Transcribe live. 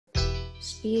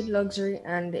Speed, luxury,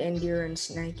 and endurance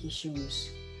Nike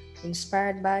shoes.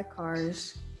 Inspired by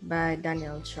cars by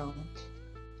Daniel Chong.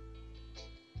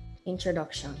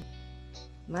 Introduction.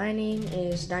 My name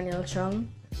is Daniel Chong.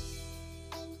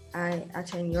 I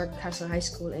attend York Castle High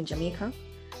School in Jamaica.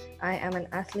 I am an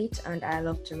athlete and I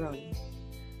love to run.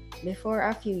 Before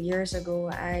a few years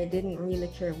ago, I didn't really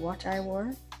care what I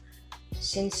wore.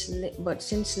 But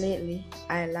since lately,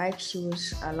 I like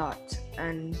shoes a lot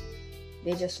and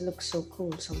they just look so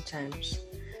cool sometimes.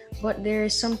 But there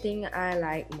is something I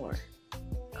like more: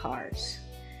 cars.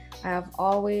 I have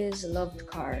always loved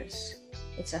cars.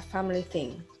 It's a family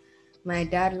thing. My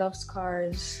dad loves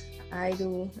cars, I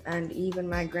do, and even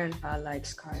my grandpa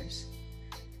likes cars.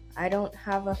 I don't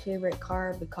have a favorite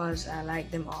car because I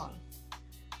like them all.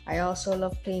 I also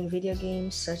love playing video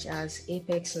games such as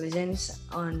Apex Legends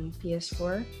on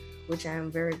PS4, which I am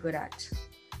very good at.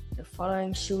 The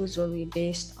following shoes will be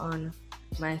based on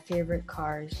my favorite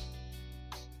cars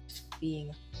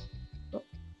being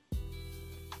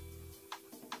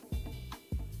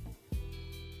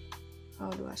how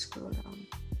do I scroll down?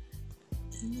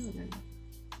 No.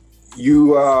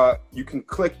 You can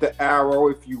click the arrow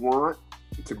if you want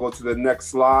to go to the next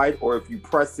slide, or if you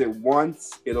press it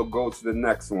once, it'll go to the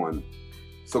next one.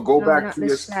 So go back to the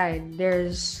your slide.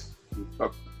 There's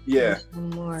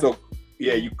more. So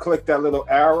you click that little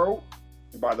arrow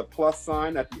by the plus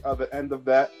sign at the other end of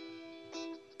that,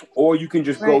 or you can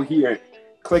just go here,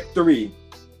 click 3,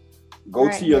 go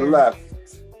to your left.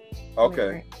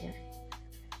 Okay.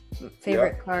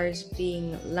 Favorite cars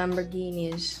being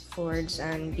Lamborghinis, Fords,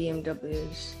 and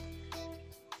BMWs.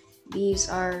 These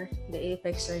are the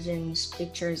Apex Legends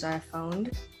pictures I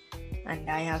found, and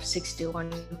I have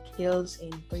 61 kills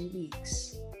in 3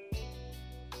 weeks.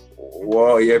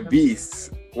 Whoa, you're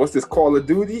beasts. What's this, Call of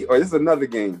Duty, or is this another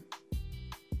game?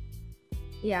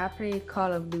 Yeah, I play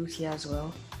Call of Duty as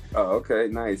well. Oh, okay,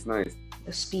 nice.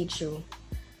 The speed shoe.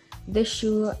 This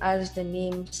shoe, as the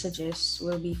name suggests,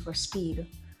 will be for speed,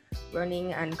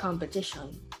 running, and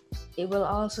competition. It will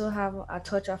also have a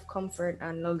touch of comfort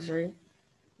and luxury,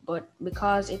 but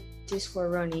because it is for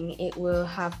running, it will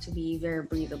have to be very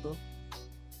breathable.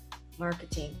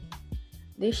 Marketing.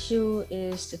 This shoe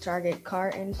is to target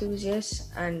car enthusiasts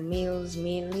and males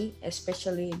mainly,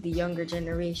 especially the younger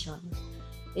generation.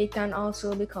 It can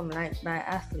also become liked by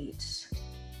athletes.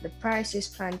 The price is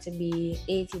planned to be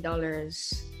 $80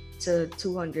 to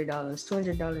 $200.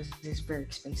 $200 is very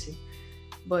expensive,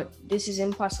 but this is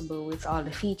impossible with all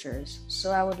the features.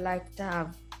 So I would like to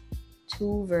have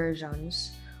 2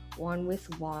 versions, one with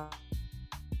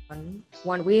and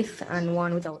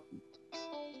one without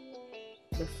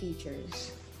the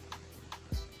features.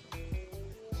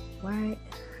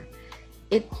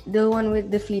 The one with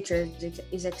the features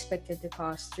is expected to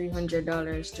cost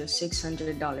 $300 to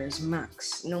 $600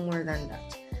 max, no more than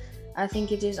that. I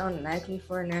think it is unlikely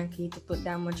for Nike to put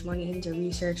that much money into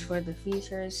research for the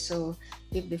features, so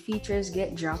if the features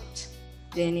get dropped,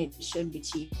 then it should be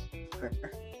cheaper.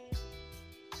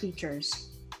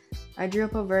 Features. I drew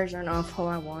up a version of how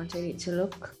I wanted it to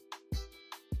look.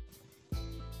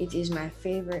 It is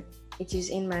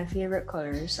in my favorite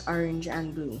colors, orange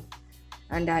and blue.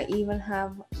 And I even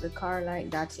have the car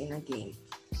light that's in a game.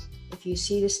 If you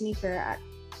see the sneaker,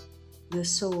 the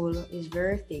sole is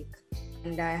very thick,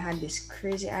 and I had this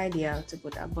crazy idea to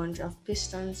put a bunch of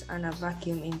pistons and a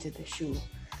vacuum into the shoe.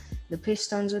 The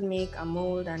pistons would make a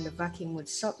mold and the vacuum would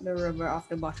suck the rubber off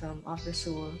the bottom of the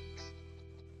sole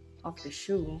of the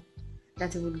shoe,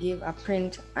 that it would give a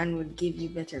print and would give you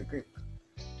better grip.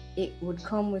 It would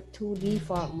come with 2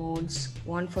 default modes,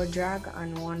 one for drag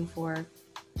and one for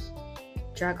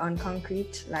drag on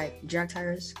concrete, like drag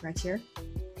tires right here.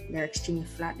 They're extremely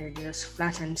flat, they're just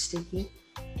flat and sticky.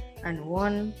 And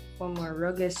one for more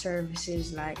rugged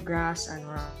surfaces like grass and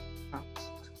rock.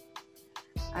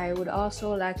 I would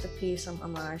also like to pay some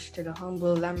homage to the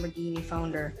humble Lamborghini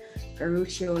founder,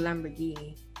 Ferruccio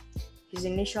Lamborghini. His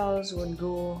initials would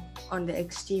go on the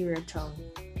exterior tongue.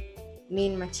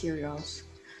 Main materials: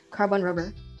 carbon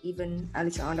rubber, even a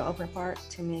little on the upper part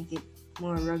to make it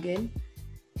more rugged,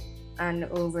 and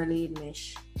overlaid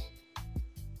mesh.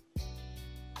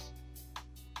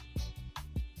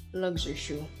 Luxury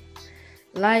shoe.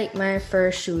 Like my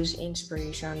first shoe's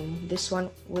inspiration, this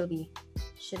one will be.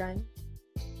 Should I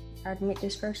admit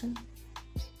this person?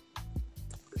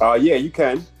 Yeah, you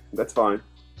can. That's fine.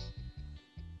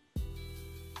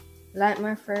 Like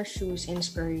my first shoe's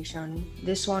inspiration,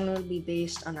 this one will be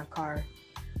based on a car.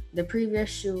 The previous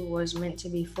shoe was meant to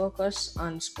be focused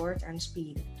on sport and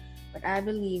speed, but I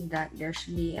believe that there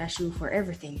should be a shoe for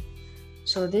everything.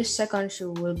 So this second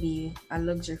shoe will be a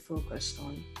luxury focused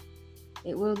one.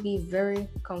 It will be very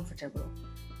comfortable.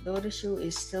 Though the shoe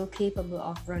is still capable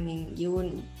of running, you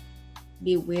wouldn't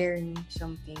be wearing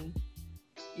something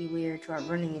you wear to a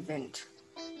running event.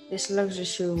 This luxury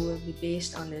shoe will be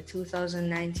based on the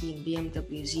 2019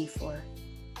 BMW Z4,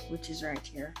 which is right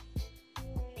here.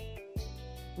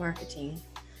 Marketing.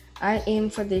 I aim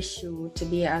for this shoe to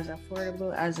be as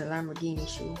affordable as a Lamborghini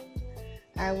shoe.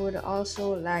 I would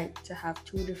also like to have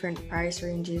two different price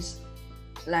ranges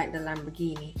like the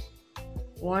Lamborghini.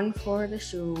 One for the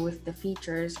shoe with the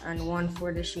features and one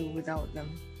for the shoe without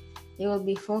them. It will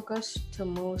be focused to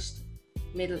most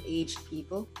middle-aged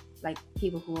people, like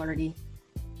people who are already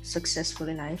successful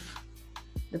in life.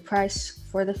 The price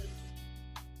for the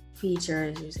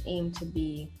features is aimed to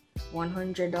be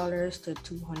 $100 to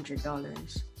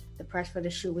 $200. The price for the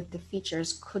shoe with the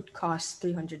features could cost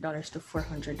 $300 to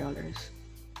 $400.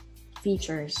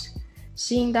 Features.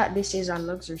 Seeing that this is a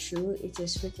luxury shoe, it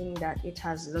is fitting that it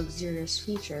has luxurious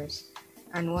features.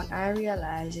 And what I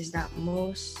realize is that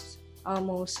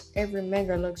almost every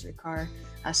mega luxury car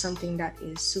has something that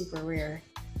is super rare.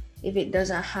 If it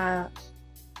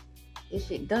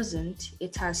doesn't,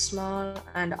 it has small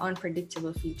and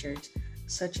unpredictable features,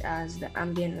 such as the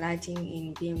ambient lighting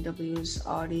in BMWs,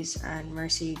 Audis, and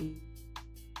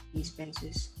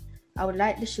Mercedes-Benzes. I would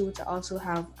like the shoe to also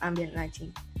have ambient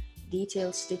lighting,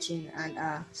 detailed stitching, and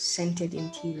a scented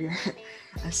interior.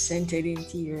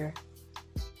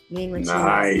 Main material.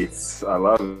 Nice. I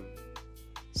love it.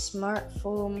 Smart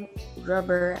foam,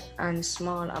 rubber, and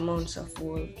small amounts of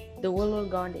wool. The wool will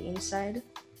go on the inside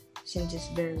since it's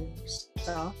very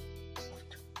soft.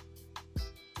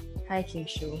 Hiking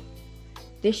shoe.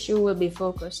 This shoe will be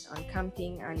focused on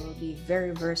camping and will be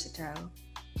very versatile.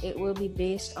 It will be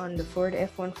based on the Ford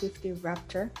F-150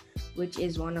 Raptor, which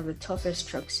is one of the toughest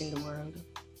trucks in the world.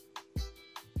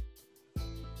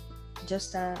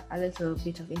 Just a little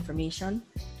bit of information.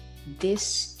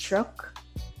 This truck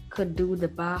could do the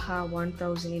Baja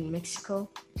 1000 in Mexico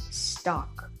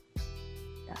stock.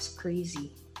 That's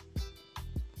crazy.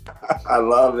 I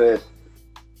love it.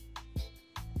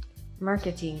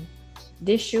 Marketing.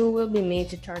 This shoe will be made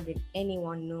to target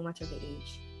anyone, no matter the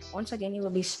age. Once again, it will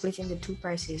be split into two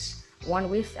prices, one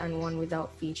with and one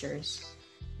without features.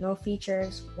 No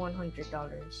features,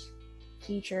 $100.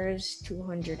 Features,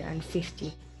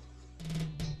 $250.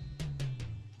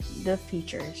 The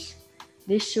features.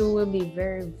 This shoe will be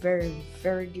very, very,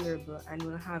 very durable and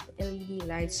will have LED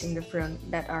lights in the front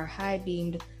that are high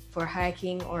beamed for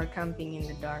hiking or camping in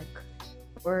the dark,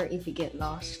 or if you get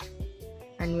lost,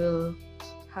 and will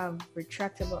have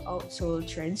retractable outsole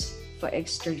treads for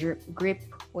extra grip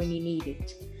when you need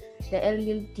it. The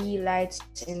LED lights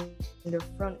in the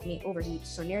front may overheat,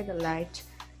 so near the light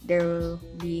there will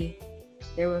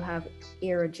have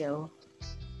aerogel.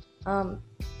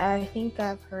 I think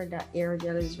I've heard that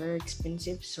aerogel is very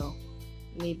expensive, so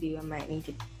maybe I might need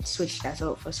to switch that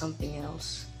out for something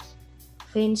else.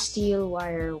 Thin steel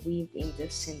wire weaved into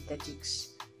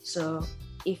synthetics, so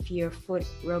if your foot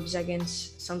rubs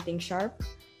against something sharp,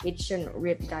 it shouldn't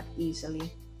rip that easily.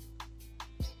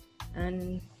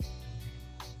 And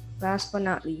last but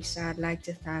not least, I'd like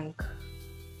to thank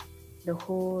the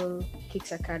whole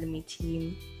Kicks Academy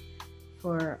team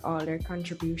for all their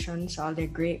contributions, all their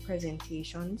great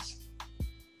presentations.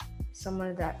 Some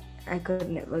of that I could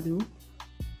never do.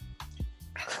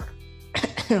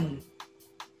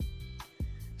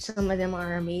 Some of them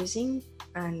are amazing,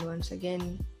 and once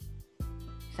again,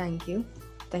 thank you.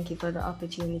 Thank you for the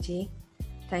opportunity.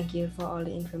 Thank you for all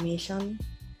the information.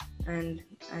 And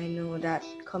I know that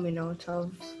coming out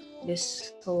of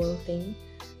this whole thing,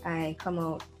 I come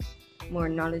out more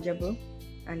knowledgeable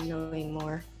and knowing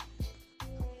more.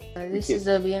 This is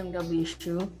a BMW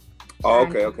shoe. Oh,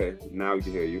 okay. Now we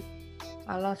can hear you.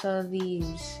 A lot of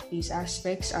these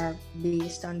aspects are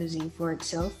based on the Z4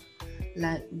 itself.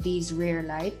 Like these rear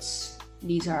lights,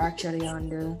 these are actually on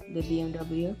the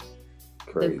BMW.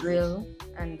 Crazy. The grille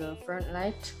and the front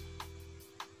light.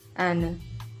 And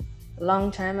a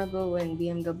long time ago when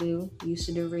BMW used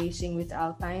to do racing with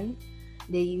Alpine,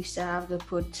 they used to have to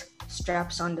put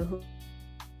straps on the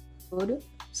hood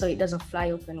so it doesn't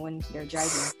fly open when they're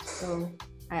driving. So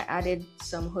I added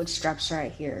some hood straps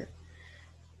right here,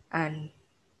 and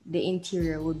the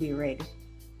interior would be red.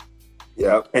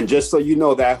 Yeah, and just so you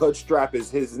know, that hood strap is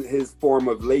his form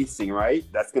of lacing, right?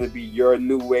 That's going to be your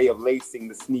new way of lacing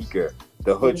the sneaker.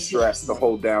 The hood strap to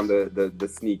hold down the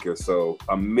sneaker. So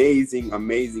amazing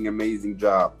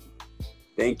job.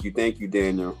 Thank you,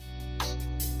 Daniel.